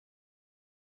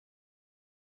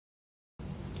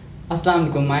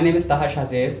Assalamu alaikum, my name is Taha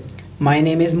Shazir. My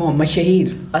name is Mohammad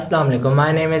Shahir. Assalamu alaikum,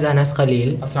 my name is Anas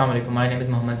Khalil. Assalamu alaikum, my name is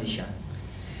Mohammad Zishan.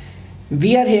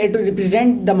 We are here to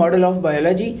represent the model of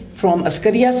biology from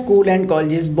Askaria School and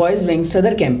College's Boys Wing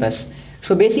Saddar campus.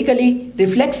 So basically,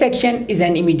 reflex action is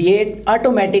an immediate,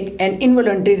 automatic and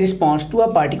involuntary response to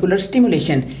a particular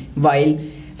stimulation, while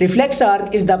reflex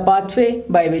arc is the pathway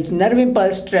by which nerve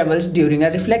impulse travels during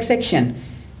a reflex action.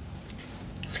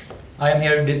 I am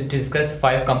here to discuss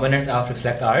 5 components of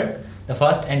reflex arc. The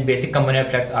first and basic component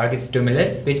of reflex arc is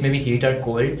stimulus, which may be heat or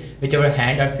cold, whichever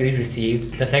hand or feet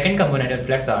receives. The second component of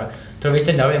reflex arc, through which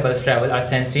the nerve impulse travel, are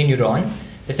sensory neuron.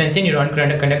 The sensory neuron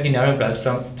conduct the nerve impulse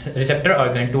from receptor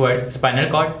organ towards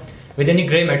spinal cord. Within the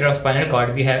gray matter of spinal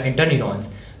cord, we have interneurons,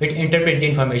 which interpret the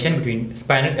information between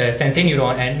sensory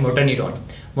neuron and motor neuron.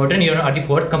 Motor neuron are the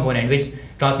fourth component, which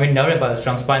transmit nerve impulse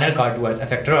from spinal cord towards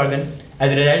effector organ.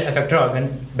 As a result, effector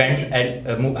organ bends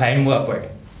and move upward.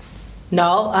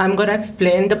 Now I'm going to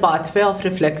explain the pathway of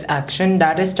reflex action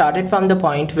that is started from the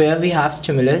point where we have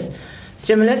stimulus.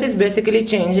 Stimulus is basically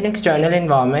change in external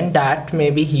environment that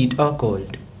may be heat or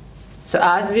cold. So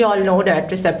as we all know that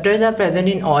receptors are present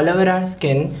in all over our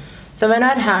skin. So when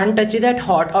our hand touches that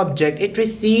hot object, it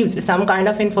receives some kind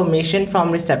of information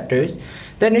from receptors.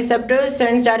 Then receptors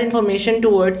sends that information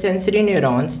towards sensory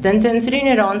neurons. Then sensory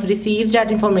neurons receives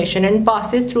that information and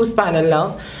passes through spinal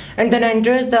nerve and then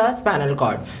enters the spinal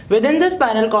cord. Within the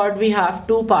spinal cord we have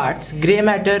two parts, gray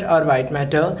matter or white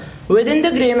matter. Within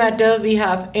the gray matter we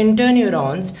have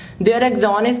interneurons. Their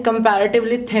axon is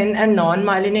comparatively thin and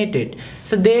non-myelinated.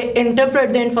 So they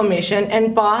interpret the information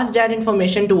and pass that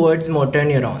information towards motor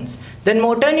neurons. Then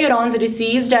motor neurons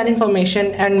receives that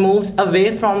information and moves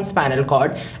away from spinal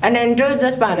cord and enters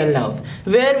the spinal nerve,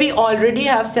 where we already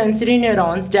have sensory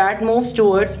neurons that moves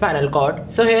towards spinal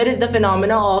cord. So here is the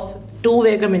phenomena of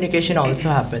two-way communication also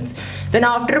happens. Then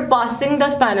after passing the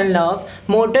spinal nerve,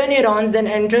 motor neurons then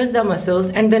enters the muscles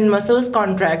and then muscles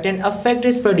contract and effect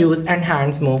is produced and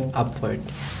hands move upward.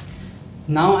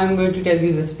 Now I am going to tell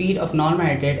you the speed of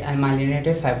non-myelinated and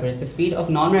myelinated fibers. The speed of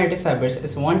non-myelinated fibers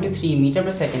is 1 to 3 meter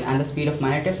per second and the speed of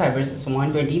myelinated fibers is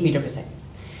 120 meter per second.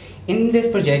 In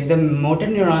this project, the motor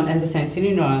neuron and the sensory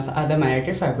neurons are the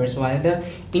myelinated fibers, while the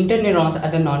interneurons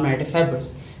are the non-myelinated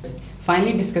fibers.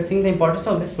 Finally, discussing the importance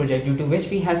of this project, due to which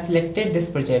we have selected this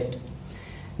project.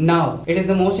 Now, it is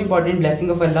the most important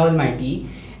blessing of Allah Almighty.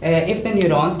 If the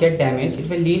neurons get damaged, it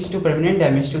will lead to permanent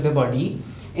damage to the body.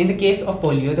 In the case of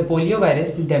polio, the polio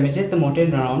virus damages the motor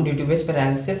neuron, due to which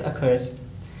paralysis occurs.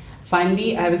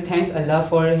 Finally, I will thank Allah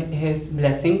for His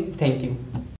blessing. Thank you.